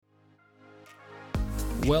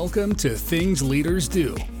Welcome to Things Leaders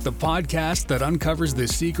Do, the podcast that uncovers the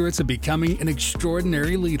secrets of becoming an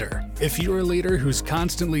extraordinary leader. If you're a leader who's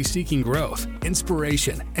constantly seeking growth,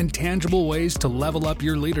 inspiration, and tangible ways to level up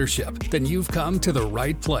your leadership, then you've come to the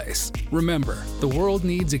right place. Remember, the world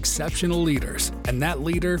needs exceptional leaders, and that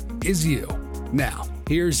leader is you. Now,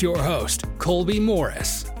 here's your host, Colby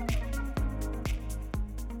Morris.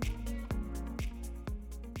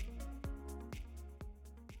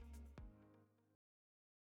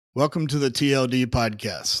 Welcome to the TLD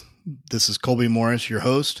podcast. This is Colby Morris, your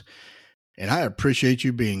host, and I appreciate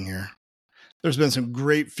you being here. There's been some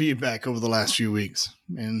great feedback over the last few weeks,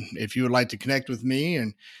 and if you would like to connect with me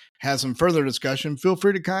and have some further discussion, feel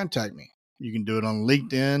free to contact me. You can do it on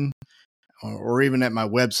LinkedIn or even at my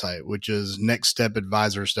website, which is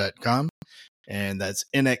nextstepadvisors.com, and that's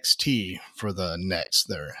NXT for the next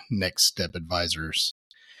there, Next Step Advisors.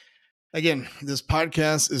 Again, this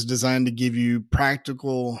podcast is designed to give you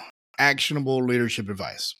practical, actionable leadership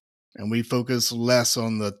advice, and we focus less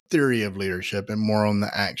on the theory of leadership and more on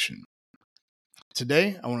the action.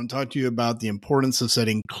 Today, I want to talk to you about the importance of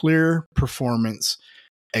setting clear performance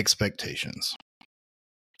expectations.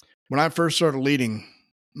 When I first started leading,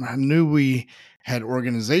 I knew we had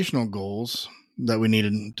organizational goals that we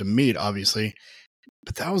needed to meet, obviously,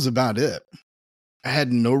 but that was about it. I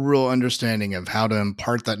had no real understanding of how to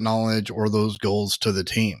impart that knowledge or those goals to the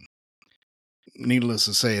team. Needless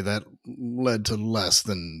to say, that led to less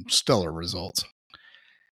than stellar results.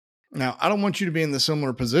 Now, I don't want you to be in the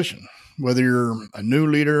similar position, whether you're a new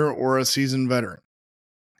leader or a seasoned veteran.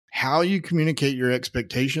 How you communicate your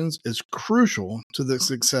expectations is crucial to the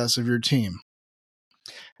success of your team.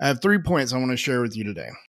 I have 3 points I want to share with you today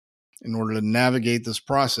in order to navigate this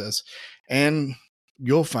process, and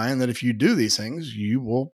you'll find that if you do these things, you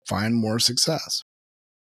will find more success.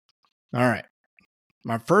 All right.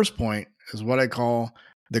 My first point is what I call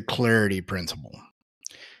the clarity principle.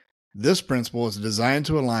 This principle is designed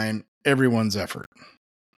to align everyone's effort.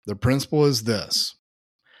 The principle is this: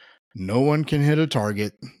 no one can hit a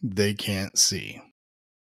target they can't see.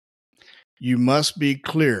 You must be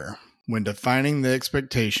clear when defining the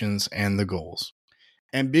expectations and the goals.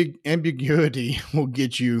 Ambiguity will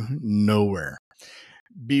get you nowhere.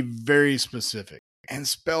 Be very specific and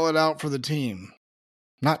spell it out for the team.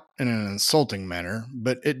 Not in an insulting manner,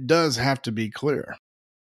 but it does have to be clear.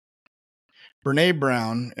 Brené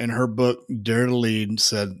Brown, in her book Dare to Lead,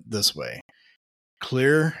 said this way: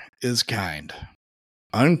 clear is kind.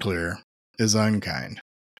 Unclear is unkind.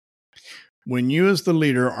 When you as the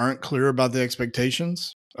leader aren't clear about the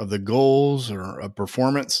expectations of the goals or of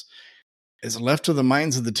performance, it's left to the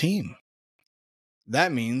minds of the team.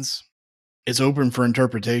 That means it's open for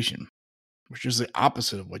interpretation, which is the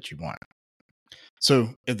opposite of what you want.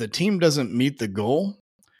 So if the team doesn't meet the goal,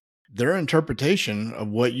 their interpretation of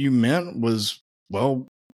what you meant was, well,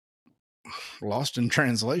 lost in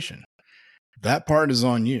translation. That part is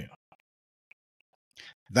on you.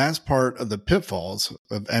 That's part of the pitfalls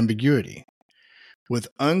of ambiguity. With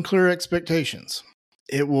unclear expectations,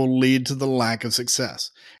 it will lead to the lack of success,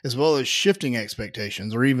 as well as shifting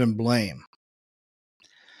expectations or even blame.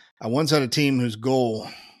 I once had a team whose goal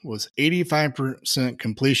was 85%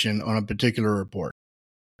 completion on a particular report.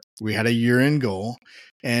 We had a year-end goal,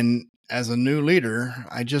 and as a new leader,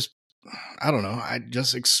 I just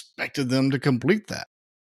expected them to complete that.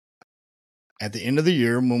 At the end of the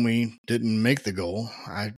year, when we didn't make the goal,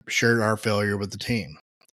 I shared our failure with the team.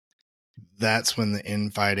 That's when the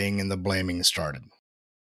infighting and the blaming started.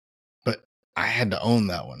 But I had to own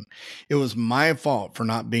that one. It was my fault for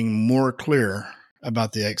not being more clear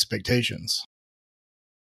about the expectations.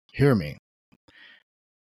 Hear me.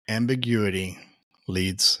 Ambiguity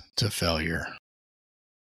leads to failure.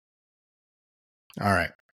 All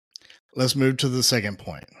right, let's move to the second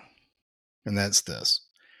point, and that's this: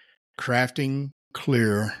 crafting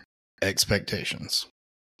clear expectations.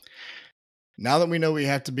 Now that we know we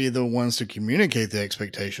have to be the ones to communicate the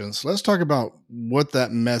expectations, let's talk about what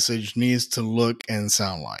that message needs to look and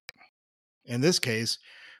sound like. In this case,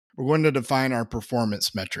 we're going to define our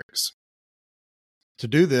performance metrics. To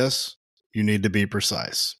do this, you need to be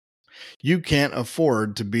precise. You can't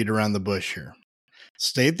afford to beat around the bush here.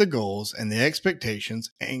 State the goals and the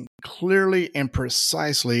expectations as clearly and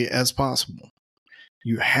precisely as possible.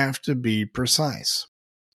 You have to be precise.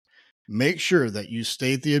 Make sure that you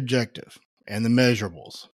state the objective and the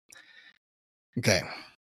measurables. Okay.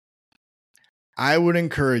 I would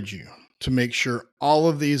encourage you to make sure all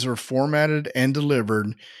of these are formatted and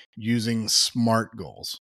delivered using SMART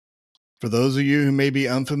goals. For those of you who may be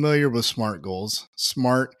unfamiliar with SMART goals,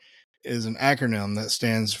 SMART is an acronym that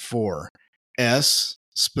stands for S,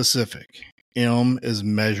 specific, M is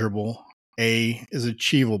measurable, A is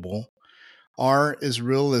achievable, R is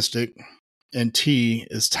realistic, and T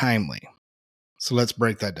is timely. So let's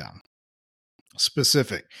break that down.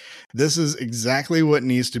 Specific. This is exactly what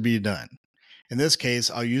needs to be done. In this case,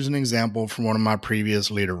 I'll use an example from one of my previous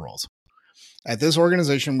leader roles. At this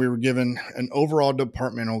organization, we were given an overall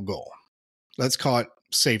departmental goal. Let's call it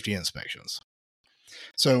safety inspections.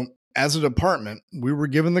 So as a department, we were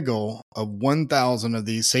given the goal of 1,000 of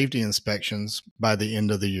these safety inspections by the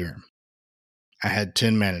end of the year. I had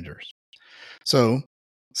 10 managers. So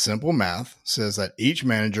simple math says that each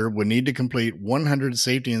manager would need to complete 100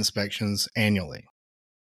 safety inspections annually.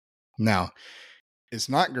 Now, it's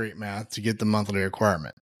not great math to get the monthly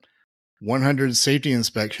requirement. 100 safety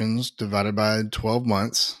inspections divided by 12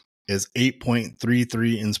 months is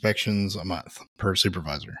 8.33 inspections a month per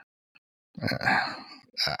supervisor.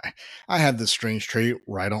 I have this strange trait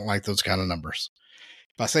where I don't like those kind of numbers.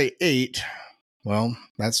 If I say 8, well,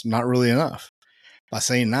 that's not really enough. If I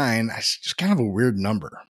say 9, it's just kind of a weird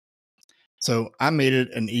number. So I made it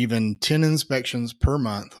an even 10 inspections per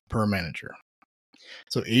month per manager.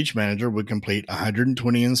 So each manager would complete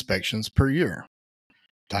 120 inspections per year,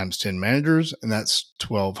 times 10 managers, and that's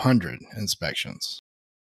 1,200 inspections.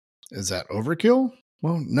 Is that overkill?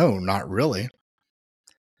 Well, no, not really.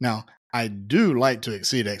 Now, I do like to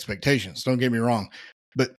exceed expectations, don't get me wrong,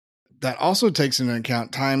 but that also takes into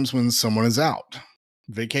account times when someone is out,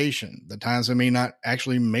 vacation, the times they may not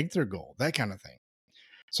actually make their goal, that kind of thing.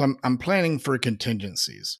 So I'm planning for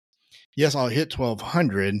contingencies. Yes, I'll hit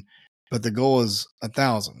 1,200, but the goal is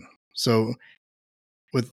 1,000. So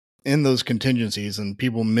within those contingencies and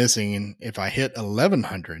people missing, and if I hit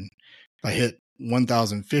 1,100, if I hit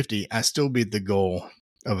 1,050, I still beat the goal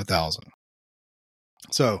of 1,000.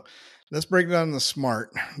 So let's break down the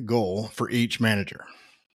SMART goal for each manager.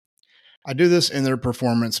 I do this in their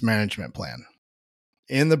performance management plan.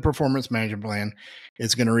 In the performance management plan,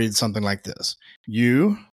 it's going to read something like this.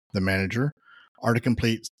 You, the manager, are to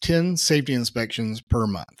complete 10 safety inspections per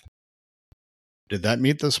month. Did that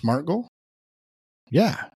meet the SMART goal?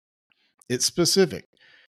 Yeah. It's specific.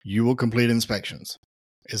 You will complete inspections.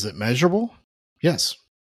 Is it measurable? Yes.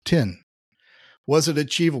 10. Was it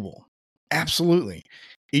achievable? Absolutely.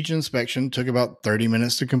 Each inspection took about 30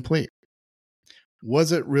 minutes to complete.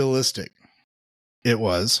 Was it realistic? It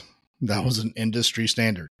was. That was an industry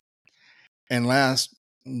standard. And last,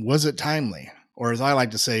 was it timely? Or as I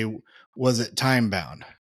like to say, was it time bound?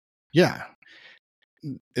 Yeah.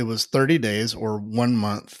 It was 30 days or 1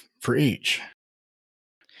 month for each.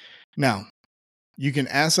 Now, you can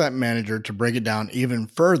ask that manager to break it down even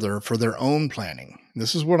further for their own planning.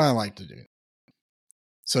 This is what I like to do.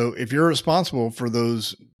 So if you're responsible for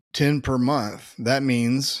those 10 per month, that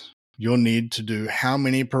means you'll need to do how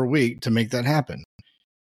many per week to make that happen.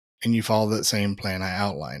 And you follow that same plan I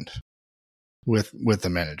outlined with the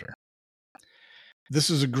manager. This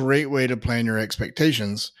is a great way to plan your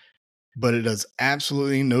expectations, but it does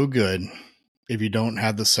absolutely no good if you don't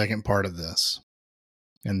have the second part of this,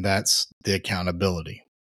 and that's the accountability.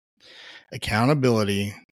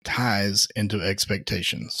 Accountability ties into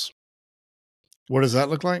expectations. What does that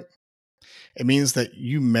look like? It means that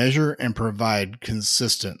you measure and provide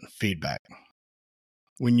consistent feedback.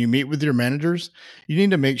 When you meet with your managers, you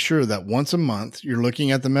need to make sure that once a month you're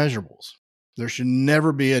looking at the measurables. There should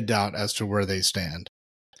never be a doubt as to where they stand.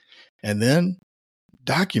 And then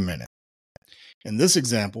document it. In this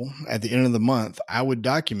example, at the end of the month, I would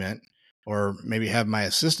document, or maybe have my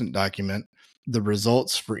assistant document, the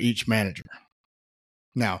results for each manager.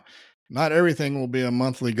 Now, not everything will be a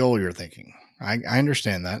monthly goal you're thinking. I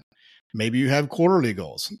understand that. Maybe you have quarterly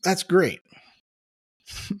goals. That's great.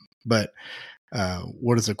 But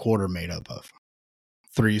what is a quarter made up of?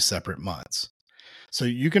 3 separate months. So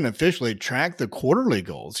you can officially track the quarterly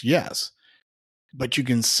goals, yes, but you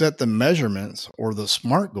can set the measurements or the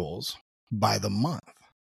SMART goals by the month.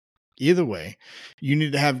 Either way, you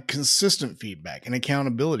need to have consistent feedback and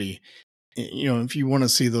accountability, if you want to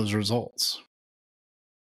see those results.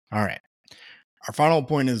 All right. Our final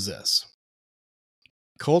point is this.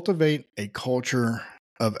 Cultivate a culture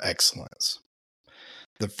of excellence.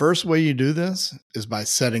 The first way you do this is by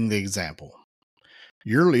setting the example.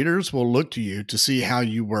 Your leaders will look to you to see how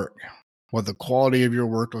you work, what the quality of your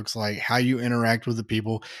work looks like, how you interact with the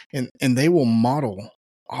people, and they will model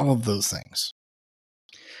all of those things.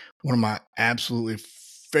 One of my absolutely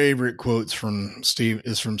favorite quotes from Steve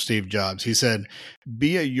Jobs. He said,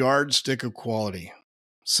 "Be a yardstick of quality.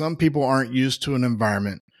 Some people aren't used to an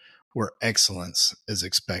environment where excellence is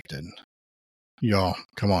expected." Y'all,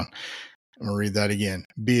 come on. I'm going to read that again.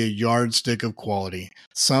 Be a yardstick of quality.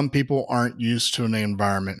 Some people aren't used to an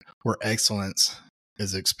environment where excellence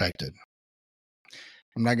is expected.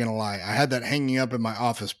 I'm not going to lie. I had that hanging up in my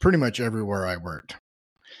office pretty much everywhere I worked.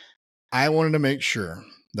 I wanted to make sure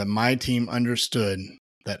that my team understood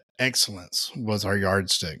that excellence was our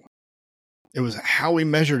yardstick. It was how we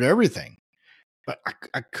measured everything. But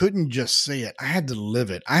I couldn't just say it. I had to live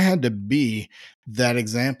it. I had to be that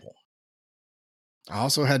example. I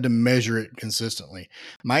also had to measure it consistently.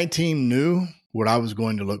 My team knew what I was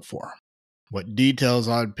going to look for, what details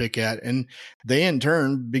I'd pick at, and they in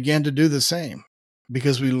turn began to do the same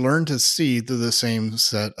because we learned to see through the same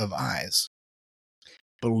set of eyes.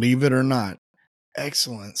 Believe it or not,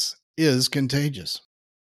 excellence is contagious.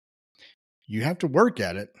 You have to work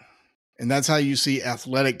at it, and that's how you see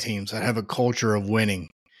athletic teams that have a culture of winning.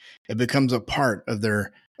 It becomes a part of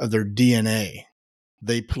their DNA.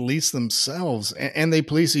 They police themselves and they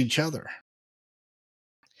police each other.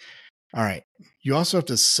 All right. You also have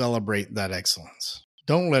to celebrate that excellence.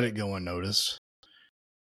 Don't let it go unnoticed.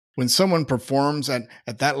 When someone performs at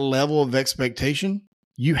that level of expectation,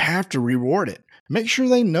 you have to reward it. Make sure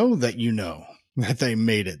they know that you know that they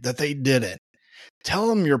made it, that they did it. Tell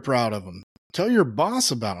them you're proud of them. Tell your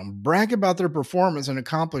boss about them. Brag about their performance and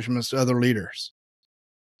accomplishments to other leaders.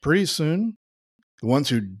 Pretty soon, the ones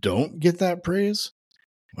who don't get that praise,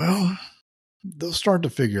 well, they'll start to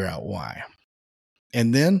figure out why.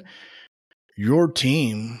 And then your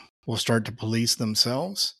team will start to police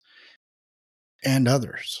themselves and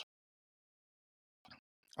others.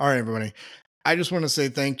 All right, everybody. I just want to say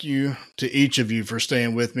thank you to each of you for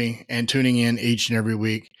staying with me and tuning in each and every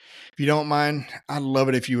week. If you don't mind, I'd love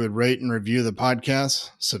it if you would rate and review the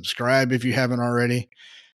podcast. Subscribe if you haven't already.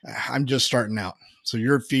 I'm just starting out, so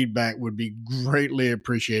your feedback would be greatly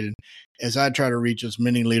appreciated as I try to reach as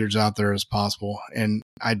many leaders out there as possible. And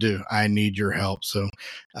I need your help. So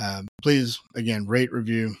please, again, rate,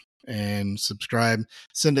 review, and subscribe.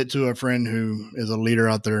 Send it to a friend who is a leader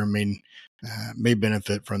out there and may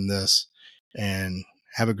benefit from this. And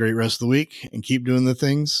have a great rest of the week and keep doing the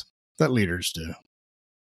things that leaders do.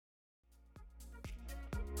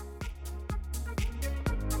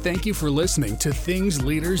 Thank you for listening to Things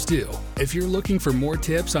Leaders Do. If you're looking for more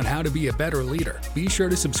tips on how to be a better leader, be sure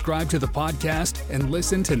to subscribe to the podcast and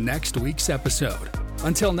listen to next week's episode.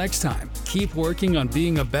 Until next time, keep working on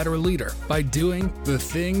being a better leader by doing the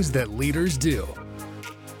things that leaders do.